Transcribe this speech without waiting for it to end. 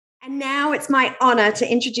And now it's my honor to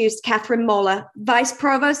introduce Kathryn Moeller, Vice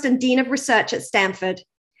Provost and Dean of Research at Stanford.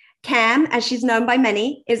 Cam, as she's known by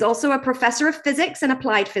many, is also a professor of physics and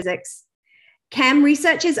applied physics. Cam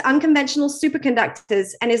researches unconventional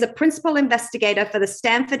superconductors and is a principal investigator for the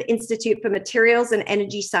Stanford Institute for Materials and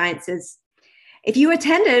Energy Sciences. If you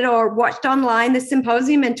attended or watched online the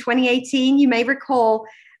symposium in 2018, you may recall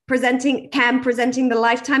Cam presenting the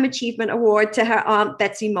Lifetime Achievement Award to her aunt,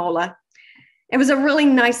 Betsy Moeller. It was a really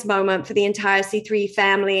nice moment for the entire C3E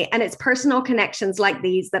family, and it's personal connections like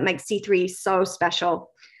these that make C3E so special.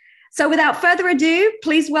 So without further ado,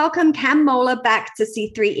 please welcome Cam Moeller back to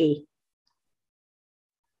C3E.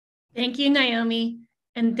 Thank you, Naomi.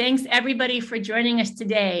 And thanks everybody for joining us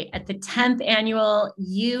today at the 10th annual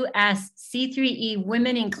US C3E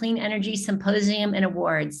Women in Clean Energy Symposium and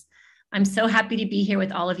Awards. I'm so happy to be here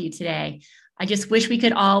with all of you today. I just wish we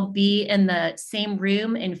could all be in the same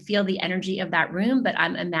room and feel the energy of that room, but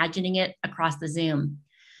I'm imagining it across the Zoom.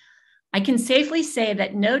 I can safely say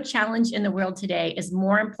that no challenge in the world today is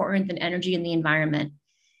more important than energy in the environment.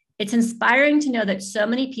 It's inspiring to know that so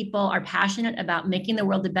many people are passionate about making the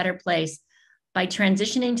world a better place by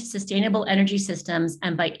transitioning to sustainable energy systems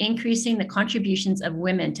and by increasing the contributions of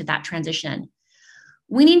women to that transition.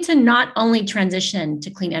 We need to not only transition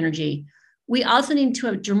to clean energy, we also need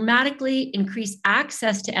to dramatically increase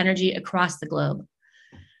access to energy across the globe.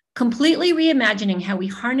 Completely reimagining how we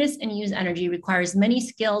harness and use energy requires many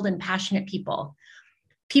skilled and passionate people.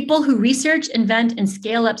 People who research, invent, and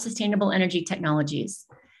scale up sustainable energy technologies.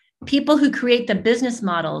 People who create the business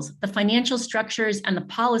models, the financial structures, and the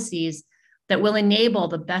policies that will enable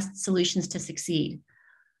the best solutions to succeed.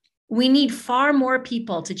 We need far more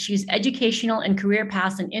people to choose educational and career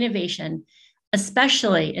paths in innovation,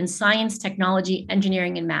 especially in science, technology,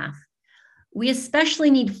 engineering, and math. We especially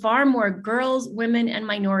need far more girls, women, and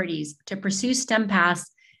minorities to pursue STEM paths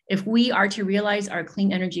if we are to realize our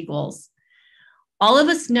clean energy goals. All of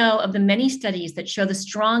us know of the many studies that show the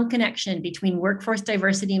strong connection between workforce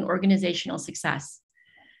diversity and organizational success.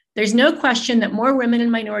 There's no question that more women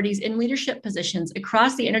and minorities in leadership positions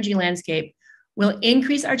across the energy landscape will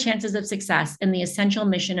increase our chances of success in the essential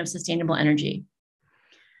mission of sustainable energy.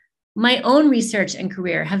 My own research and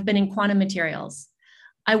career have been in quantum materials.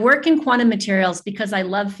 I work in quantum materials because I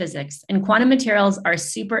love physics, and quantum materials are a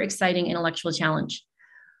super exciting intellectual challenge.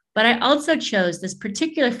 But I also chose this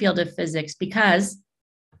particular field of physics because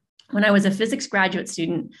when I was a physics graduate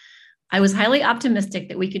student, I was highly optimistic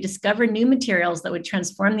that we could discover new materials that would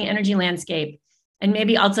transform the energy landscape and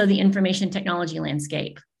maybe also the information technology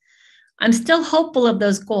landscape. I'm still hopeful of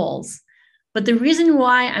those goals, but the reason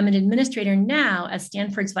why I'm an administrator now as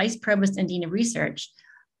Stanford's Vice Provost and Dean of Research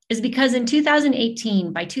is because by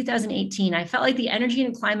 2018, I felt like the energy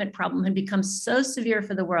and climate problem had become so severe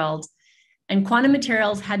for the world, and quantum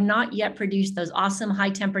materials had not yet produced those awesome high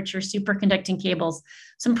temperature superconducting cables,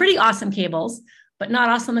 some pretty awesome cables, but not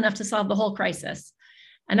awesome enough to solve the whole crisis.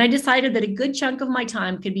 And I decided that a good chunk of my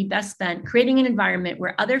time could be best spent creating an environment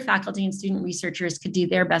where other faculty and student researchers could do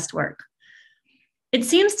their best work. It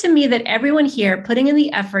seems to me that everyone here putting in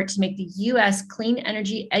the effort to make the US Clean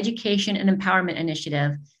Energy Education and Empowerment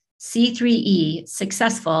Initiative, C3E,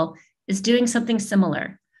 successful is doing something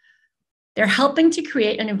similar. They're helping to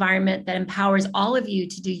create an environment that empowers all of you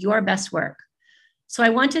to do your best work. So I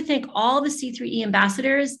want to thank all the C3E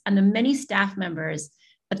ambassadors and the many staff members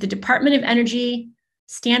at the Department of Energy,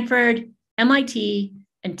 Stanford, MIT,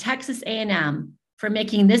 and Texas A&M for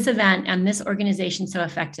making this event and this organization so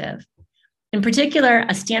effective. In particular,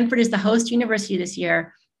 as Stanford is the host university this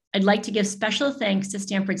year, I'd like to give special thanks to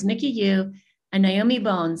Stanford's Mickey Yu and Naomi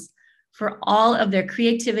Bones for all of their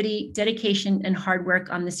creativity, dedication, and hard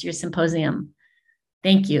work on this year's symposium.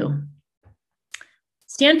 Thank you.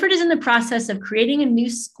 Stanford is in the process of creating a new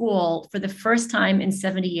school for the first time in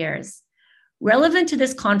 70 years. Relevant to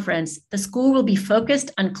this conference, the school will be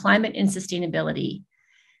focused on climate and sustainability.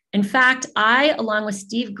 In fact, I, along with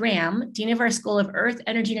Steve Graham, Dean of our School of Earth,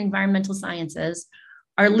 Energy, and Environmental Sciences,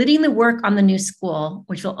 are leading the work on the new school,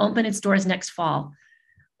 which will open its doors next fall.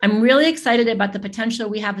 I'm really excited about the potential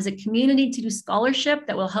we have as a community to do scholarship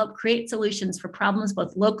that will help create solutions for problems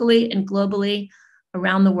both locally and globally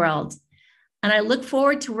around the world. And I look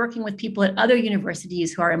forward to working with people at other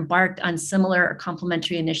universities who are embarked on similar or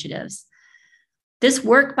complementary initiatives. This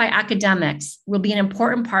work by academics will be an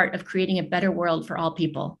important part of creating a better world for all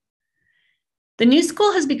people. The new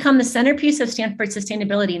school has become the centerpiece of Stanford's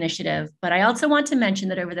sustainability initiative, but I also want to mention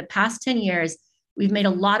that over the past 10 years, we've made a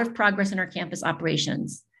lot of progress in our campus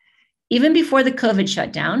operations. Even before the COVID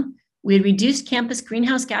shutdown, we had reduced campus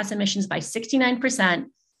greenhouse gas emissions by 69%,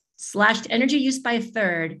 slashed energy use by a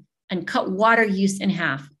third, and cut water use in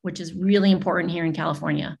half, which is really important here in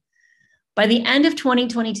California. By the end of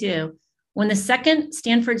 2022, when the second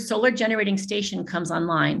Stanford solar generating station comes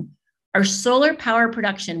online, our solar power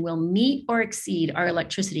production will meet or exceed our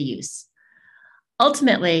electricity use.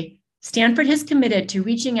 Ultimately, Stanford has committed to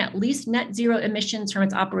reaching at least net zero emissions from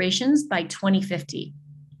its operations by 2050.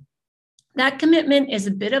 That commitment is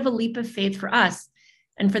a bit of a leap of faith for us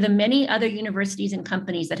and for the many other universities and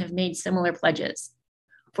companies that have made similar pledges.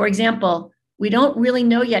 For example, we don't really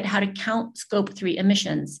know yet how to count Scope 3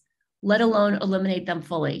 emissions, let alone eliminate them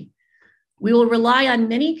fully. We will rely on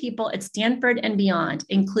many people at Stanford and beyond,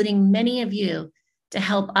 including many of you, to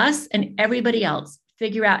help us and everybody else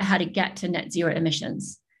figure out how to get to net zero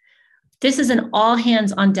emissions. This is an all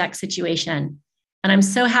hands on deck situation, and I'm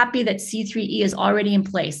so happy that C3E is already in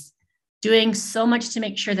place, doing so much to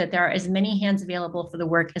make sure that there are as many hands available for the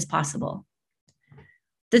work as possible.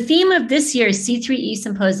 The theme of this year's C3E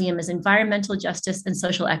Symposium is Environmental Justice and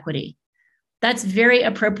Social Equity. That's very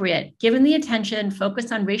appropriate, given the attention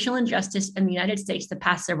focused on racial injustice in the United States the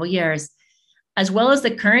past several years, as well as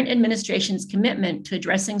the current administration's commitment to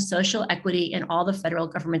addressing social equity in all the federal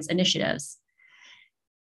government's initiatives.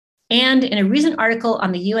 And in a recent article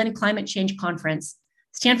on the UN Climate Change Conference,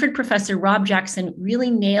 Stanford professor Rob Jackson really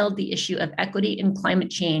nailed the issue of equity in climate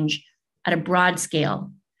change at a broad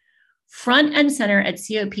scale. Front and center at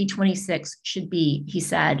COP26 should be, he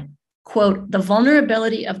said, quote, the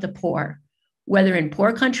vulnerability of the poor, whether in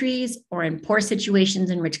poor countries or in poor situations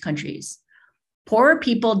in rich countries. Poorer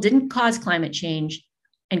people didn't cause climate change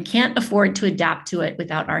and can't afford to adapt to it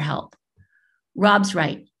without our help. Rob's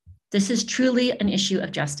right. This is truly an issue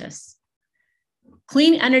of justice.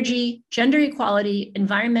 Clean energy, gender equality,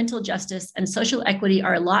 environmental justice, and social equity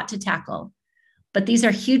are a lot to tackle, but these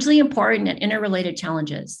are hugely important and interrelated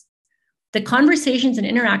challenges. The conversations and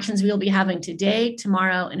interactions we will be having today,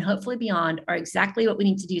 tomorrow, and hopefully beyond are exactly what we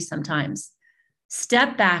need to do sometimes.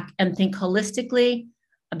 Step back and think holistically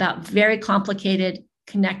about very complicated,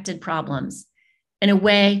 connected problems in a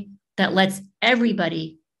way that lets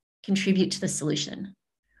everybody contribute to the solution.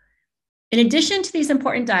 In addition to these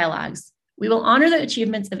important dialogues, we will honor the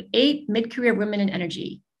achievements of 8 mid-career women in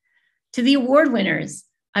energy. To the award winners,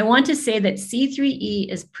 I want to say that C3E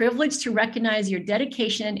is privileged to recognize your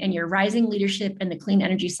dedication and your rising leadership in the clean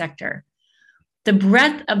energy sector. The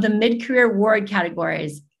breadth of the mid-career award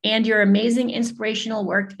categories and your amazing inspirational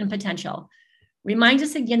work and potential reminds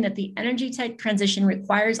us again that the energy tech transition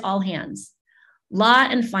requires all hands: law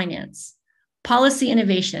and finance, policy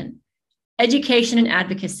innovation, education and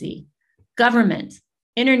advocacy, government,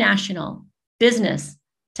 international, business,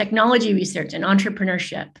 technology research, and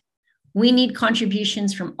entrepreneurship. We need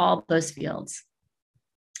contributions from all those fields.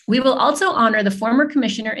 We will also honor the former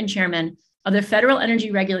commissioner and chairman of the Federal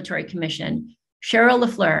Energy Regulatory Commission, Cheryl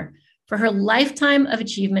LaFleur, for her lifetime of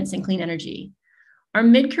achievements in clean energy. Our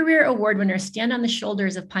mid-career award winners stand on the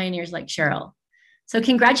shoulders of pioneers like Cheryl. So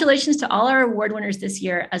congratulations to all our award winners this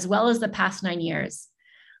year, as well as the past 9 years.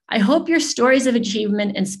 I hope your stories of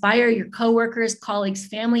achievement inspire your coworkers, colleagues,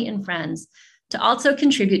 family, and friends to also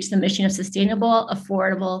contribute to the mission of sustainable,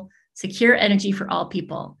 affordable, secure energy for all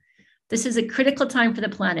people. This is a critical time for the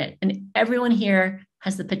planet, and everyone here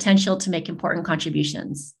has the potential to make important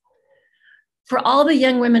contributions. For all the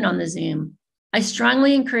young women on the Zoom, I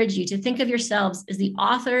strongly encourage you to think of yourselves as the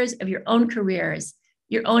authors of your own careers,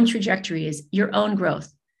 your own trajectories, your own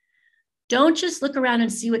growth. Don't just look around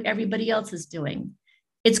and see what everybody else is doing.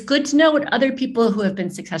 It's good to know what other people who have been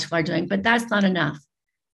successful are doing, but that's not enough.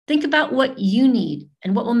 Think about what you need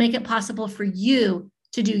and what will make it possible for you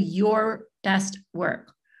to do your best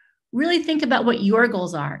work. Really think about what your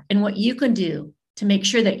goals are and what you can do to make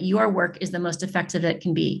sure that your work is the most effective it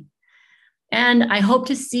can be. And I hope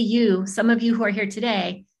to see you, some of you who are here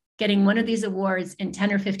today, getting one of these awards in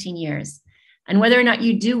 10 or 15 years. And whether or not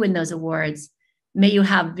you do win those awards, may you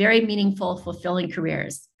have very meaningful, fulfilling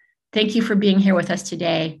careers. Thank you for being here with us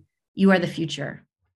today. You are the future.